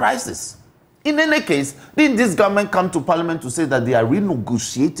solved the crisis. In any case, did this government come to Parliament to say that they are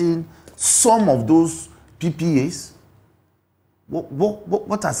renegotiating some of those PPAs?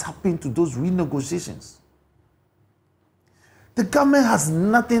 What has happened to those renegotiations? The government has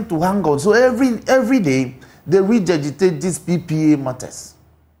nothing to hang on. So every day, they regurgitate these PPA matters.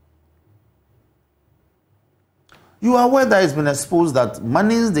 You are aware that it's been exposed that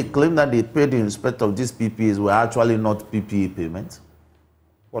monies they claim that they paid in respect of these PPAs were actually not PPA payments.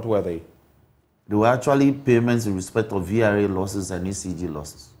 What were they? They were actually payments in respect of VRA losses and ECG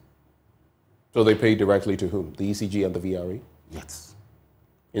losses. So they paid directly to whom? The ECG and the VRA? Yes.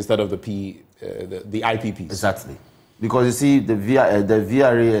 Instead of the IPPs? Exactly. Because you see, the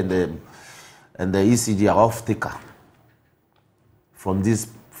VRA and the ECG are off-taker from these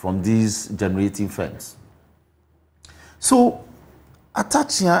generating firms. So,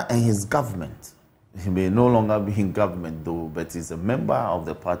 Atachia and his government, he may no longer be in government though, but he's a member of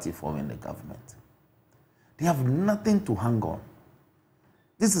the party forming the government. They have nothing to hang on.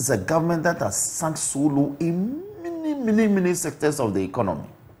 This is a government that has sunk so low in many sectors of the economy.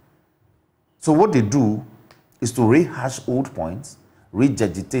 So what they do is to rehash old points,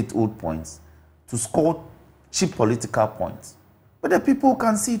 regurgitate old points, to score cheap political points. But the people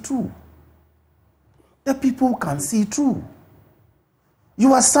can see through. The people can see through.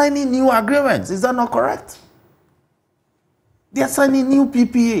 You are signing new agreements. Is that not correct? They are signing new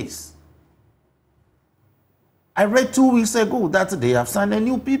PPAs. I read 2 weeks ago that they have signed a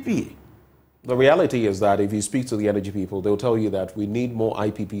new PPA. The reality is that if you speak to the energy people, they'll tell you that we need more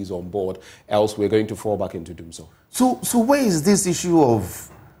IPPs on board, else we're going to fall back into doom so. So where is this issue of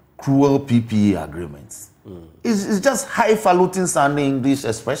cruel PPA agreements? It's just highfalutin sounding English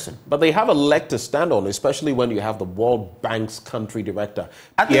expression. But they have a leg to stand on, especially when you have the World Bank's country director,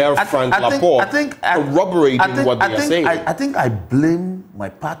 Pierre-Franck Laporte, corroborating what they are saying. I think I blame my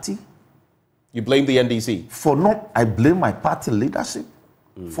party. You blame the NDC? I blame my party leadership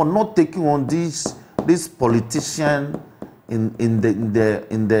for not taking on this politician in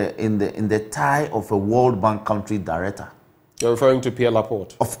the tie of a World Bank country director. You're referring to Pierre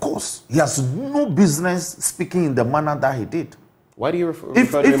Laporte? Of course. He has no business speaking in the manner that he did. Why do you refer to him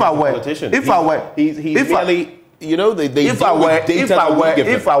as a politician? If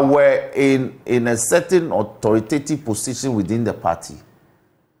I were in a certain authoritative position within the party,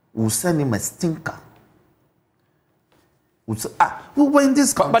 we'll send him a stinker.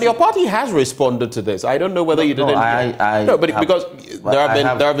 But your party has responded to this. I don't know whether you didn't. Because there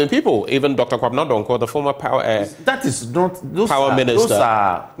have been people, even Dr. Kwabena Donkor, the former power minister.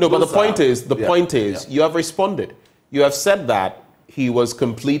 But the point is, you have responded. You have said that he was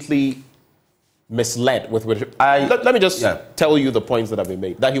completely misled with which. Let me just tell you the points that have been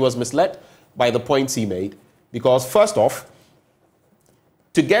made. That he was misled by the points he made, because first off,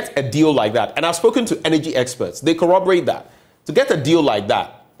 to get a deal like that, and I've spoken to energy experts, they corroborate that. To get a deal like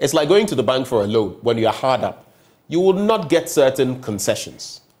that, It's like going to the bank for a loan when you are hard up. You will not get certain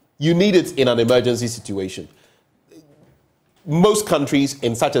concessions. You need it in an emergency situation. Most countries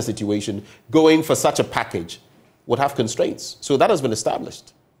in such a situation, going for such a package, would have constraints. So that has been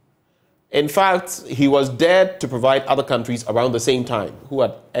established. In fact, he was dared to provide other countries around the same time who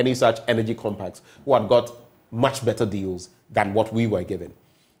had any such energy compacts, who had got much better deals than what we were given.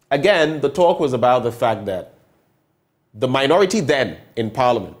 Again, the talk was about the fact that the minority then in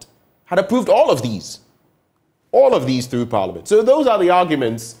Parliament had approved all of these through Parliament. So those are the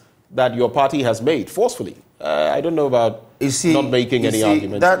arguments that your party has made forcefully. I don't know about not making any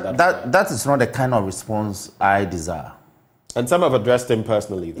arguments. That is not the kind of response I desire. And some have addressed him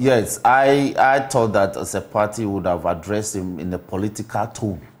personally, though. Yes, I thought that as a party would have addressed him in a political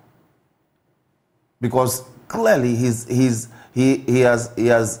tone, because clearly he has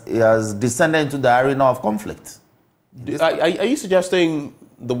descended into the arena of conflict. Are you suggesting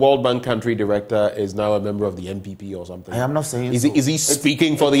the World Bank country director is now a member of the MPP or something? I am not saying is so. Is he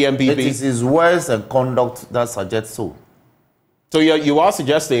speaking for the MPP? It is his words and conduct that suggest so. So you are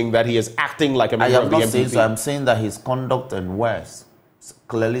suggesting that he is acting like a member of the MPP? I am not saying so. I'm saying that his conduct and words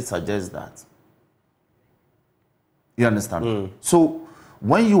clearly suggest that. You understand? So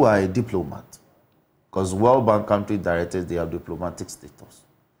when you are a diplomat, because World Bank country directors, they have diplomatic status,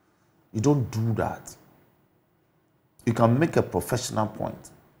 you don't do that. You can make a professional point,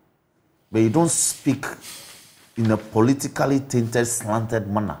 but you don't speak in a politically tainted, slanted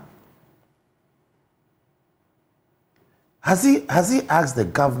manner. Has he asked the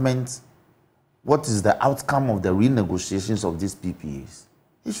government what is the outcome of the renegotiations of these PPAs?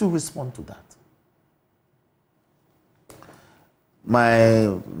 He should respond to that.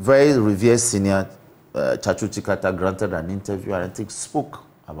 My very revered senior, Chachu Chikata, granted an interview and I think spoke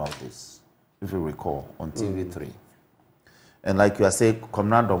about this, if you recall, on TV3. And like you are saying,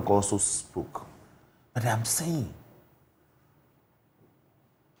 Comrade Donko also spoke. But I'm saying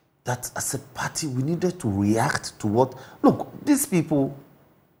that as a party, we needed to react to what... Look, these people,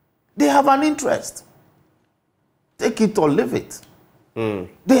 they have an interest. Take it or leave it.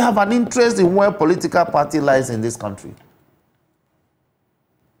 They have an interest in where political party lies in this country.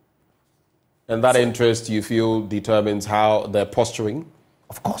 And that interest, you feel, determines how they're posturing?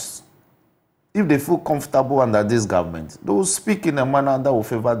 Of course. If they feel comfortable under this government, they will speak in a manner that will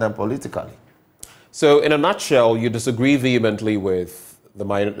favor them politically. So, in a nutshell, you disagree vehemently with the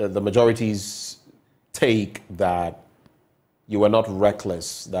majority's take that you were not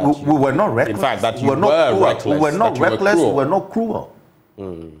reckless. That we were not reckless. In fact, that you were reckless. We were not reckless. We were not cruel.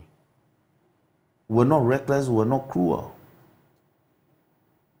 We were not reckless. We were not cruel.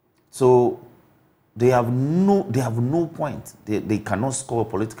 So they have no point. They cannot score a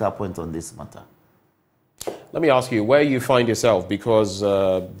political point on this matter. Let me ask you where you find yourself, because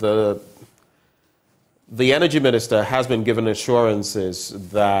the energy minister has been given assurances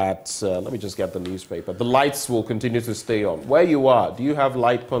that, let me just get the newspaper, the lights will continue to stay on. Where you are, do you have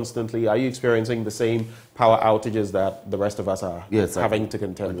light constantly? Are you experiencing the same power outages that the rest of us are having to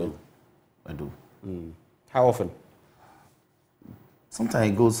contend with? I do. How often? Sometimes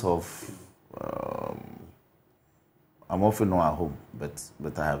it goes off. I'm often not at home, but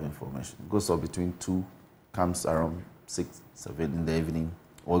I have information. It goes off between 2, comes around 6, 7 in the evening,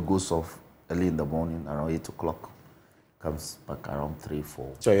 or it goes off early in the morning, around 8 o'clock, comes back around 3,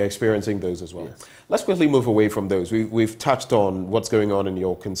 4. So you're experiencing those as well. Yes. Let's quickly move away from those. We've touched on what's going on in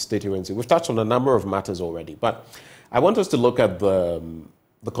your constituency. We've touched on a number of matters already, but I want us to look at the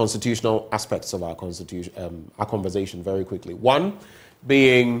constitutional aspects of our conversation very quickly. One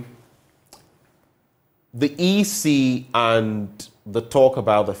being the EC and the talk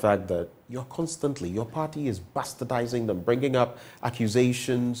about the fact that your party is bastardizing them, bringing up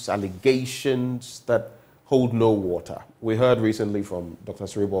accusations, allegations that hold no water. We heard recently from Dr.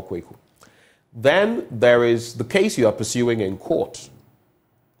 Siribo Kweku. Then there is the case you are pursuing in court,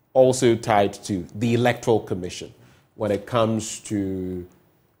 also tied to the Electoral Commission, when it comes to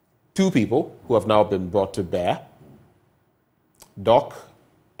 2 people who have now been brought to bear, Doc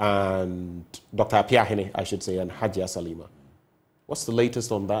and Dr. Apiahene, I should say, and Hajia Salima. What's the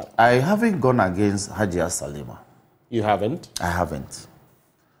latest on that? I haven't gone against Hajia Salima. You haven't? I haven't.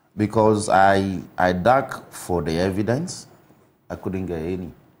 Because I dug for the evidence. I couldn't get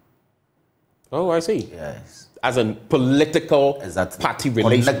any. Oh, I see. Yes. As in political party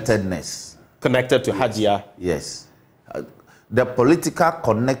relations. Connectedness. Connected to Hajia? Yes. The political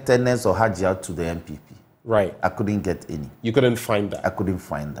connectedness of Hajia to the MPP. Right. I couldn't get any. You couldn't find that? I couldn't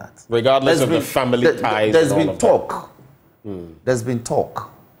find that. Regardless of the family ties? There's been talk. There's been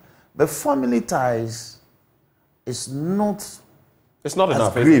talk. But family ties is not It's not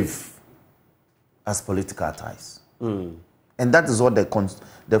enough, as grave as political ties. And that is what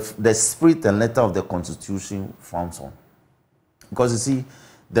the spirit and letter of the Constitution frowns on. Because you see,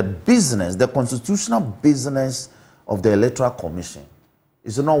 the constitutional business of the Electoral Commission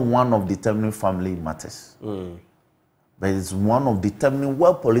is not one of determining family matters, but it's one of determining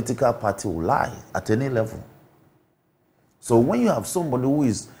where political party will lie at any level. So when you have somebody who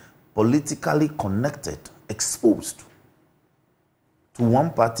is politically connected, exposed to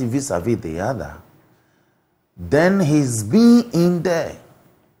one party vis-a-vis the other, then his being in there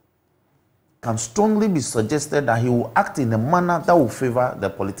can strongly be suggested that he will act in a manner that will favor the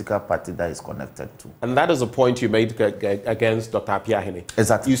political party that is connected to. And that is a point you made against Dr. Apiahene.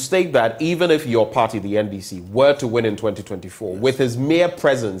 Exactly. You state that even if your party, the NDC, were to win in 2024, with his mere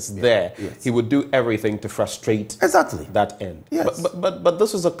presence there, he would do everything to frustrate that end. Yes. But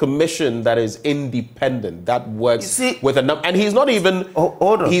this is a commission that is independent, that works with a number, and he's not even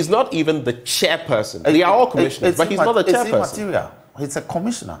he's not even the chairperson. They are all commissioners, but he's not the chairperson. It's immaterial. He's a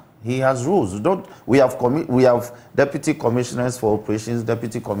commissioner. He has rules. We have deputy commissioners for operations,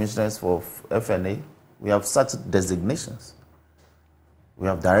 deputy commissioners for FNA. We have such designations. We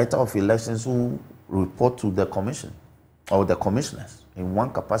have director of elections who report to the commission or the commissioners in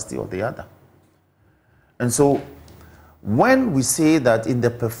one capacity or the other. And so when we say that in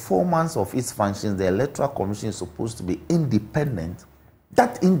the performance of its functions, the Electoral Commission is supposed to be independent,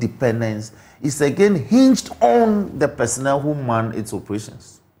 that independence is again hinged on the personnel who man its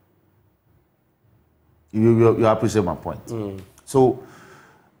operations. You appreciate my point. So,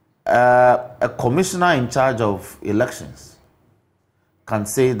 a commissioner in charge of elections can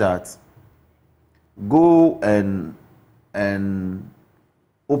say that go and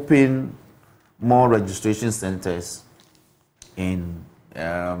open more registration centers in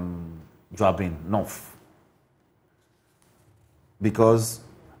Joabin North, because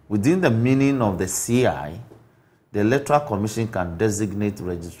within the meaning of the CI, the Electoral Commission can designate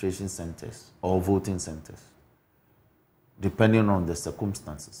registration centers or voting centers, depending on the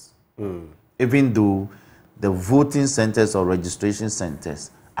circumstances. Even though the voting centers or registration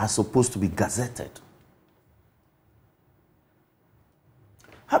centers are supposed to be gazetted.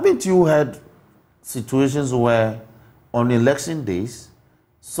 Haven't you had situations where on election days,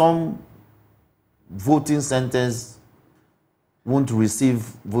 some voting centers won't receive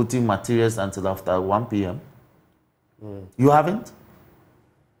voting materials until after 1 p.m.? You haven't?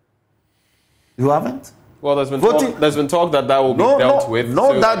 You haven't? Well, there's been talk that will be dealt with.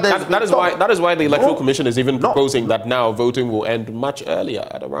 That is why the Electoral Commission is even proposing that now voting will end much earlier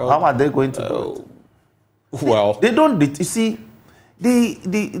at around. How are they going to do it? Well, they don't. You see, they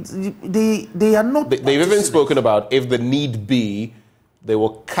are not. They've even spoken about if the need be, they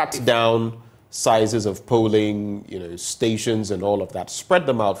will cut down sizes of polling, stations and all of that, spread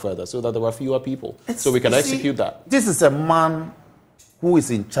them out further so that there were fewer people, so we can execute that. This is a man who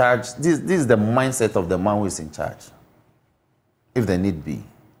is in charge. This is the mindset of the man who is in charge, if there need be.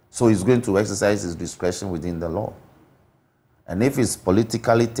 So he's going to exercise his discretion within the law. And if he's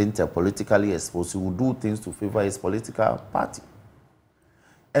politically tainted, politically exposed, he will do things to favor his political party.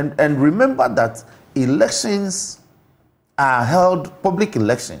 And remember that elections are held, public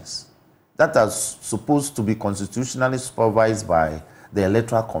elections, that are supposed to be constitutionally supervised by the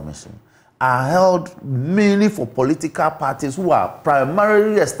Electoral Commission, are held mainly for political parties who are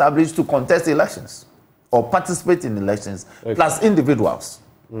primarily established to contest elections or participate in elections, plus individuals.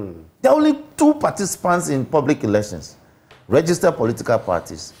 There are only two participants in public elections: registered political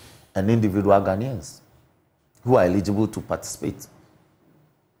parties and individual Ghanaians who are eligible to participate.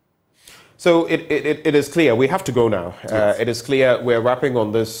 So it is clear. We have to go now. Yes. It is clear we're wrapping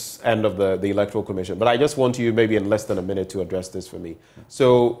on this end of the Electoral Commission. But I just want you maybe in less than a minute to address this for me.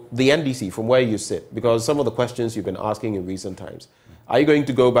 So the NDC, from where you sit, because some of the questions you've been asking in recent times, are you going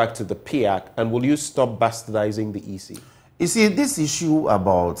to go back to the PIAC and will you stop bastardizing the EC? You see, this issue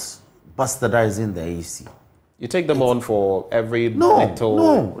about bastardizing the EC. You take them on for every No,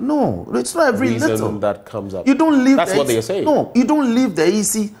 it's not every reason little that comes up. You don't leave. That's what they say. No, you don't leave the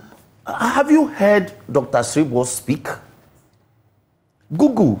EC. Have you heard Dr. Sribo speak?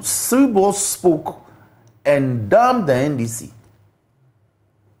 Google, Sribo spoke and damned the NDC.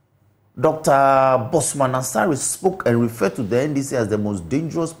 Dr. Bosman Ansari spoke and referred to the NDC as the most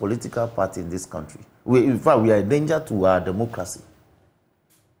dangerous political party in this country. In fact, we are a danger to our democracy.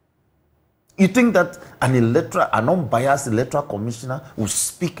 You think that an unbiased electoral commissioner will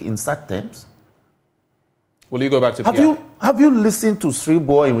speak in such terms? Will you go back to PIAC? Have you listened to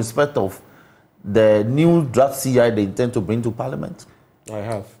Sribo in respect of the new draft CI they intend to bring to Parliament? I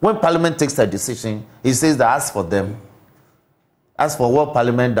have. When Parliament takes a decision, he says that as for them, As for what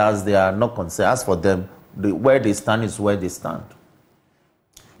Parliament does, they are not concerned. As for them, where they stand is where they stand.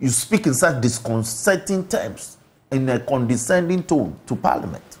 You speak in such disconcerting terms, in a condescending tone to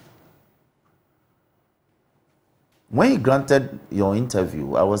Parliament. When you granted your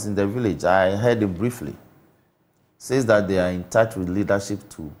interview, I was in the village. I heard it briefly. Says that they are in touch with leadership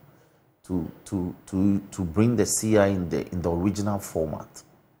to bring the CI in the original format.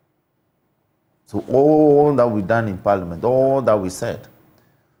 So all that we done in Parliament, all that we said,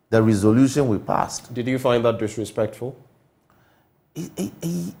 the resolution we passed. Did you find that disrespectful?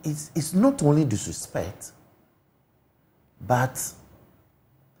 It's not only disrespect, but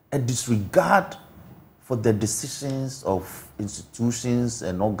a disregard for the decisions of institutions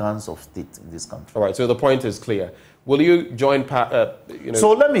and organs of state in this country. All right, so the point is clear. Will you join?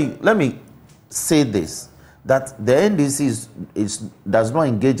 So let me say this: that the NDC does not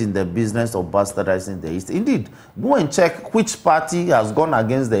engage in the business of bastardizing the East. Indeed, go and check which party has gone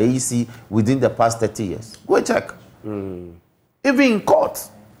against the AEC within the past 30 years. Go and check. Even in court,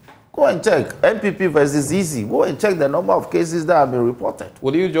 go and check. NPP versus EC. Go and check the number of cases that have been reported.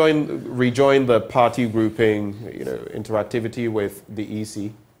 Will you rejoin the party grouping, interactivity with the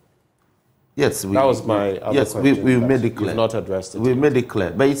EC? Yes, that was my other question. Yes, we made it clear. You've not addressed it. We made it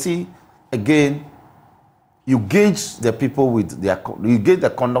clear. But you see, again, you gauge the people you gauge the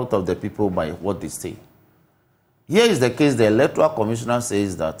conduct of the people by what they say. Here is the case: the Electoral Commissioner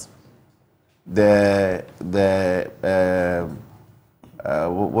says that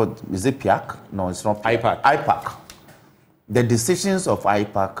what is it? PIAC? No, it's not PIAC. IPAC. The decisions of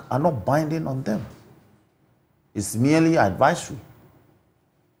IPAC are not binding on them. It's merely advisory.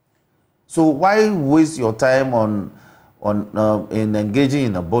 So why waste your time in engaging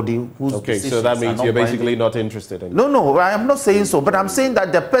in a body whose decisions so that means are you're not basically binding? not interested in. No, I am not saying so, but I'm saying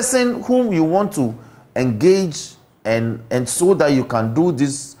that the person whom you want to engage and so that you can do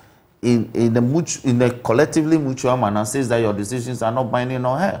this in a collectively mutual manner says that your decisions are not binding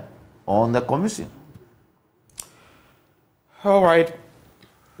on her or on the commission. All right.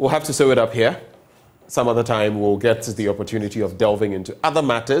 We'll have to sew it up here. Some other time we'll get the opportunity of delving into other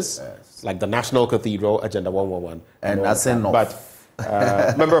matters, like the National Cathedral, Agenda 111. And that's enough.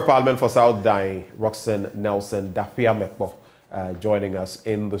 But Member of Parliament for South Dai, Rockson-Nelson Dafeamekpor, joining us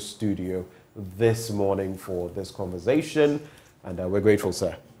in the studio this morning for this conversation. And we're grateful,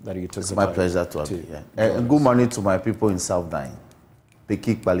 sir, that you took the time. It's my pleasure to be here. And good morning to my people in South Dai. Good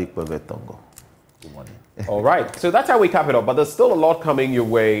morning. All right, so that's how we cap it up. But there's still a lot coming your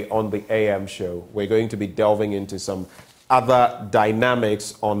way on the AM show. We're going to be delving into some other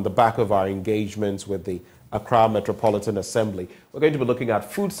dynamics on the back of our engagements with the Accra Metropolitan Assembly. We're going to be looking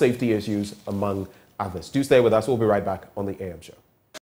at food safety issues, among others. Do stay with us. We'll be right back on the AM show.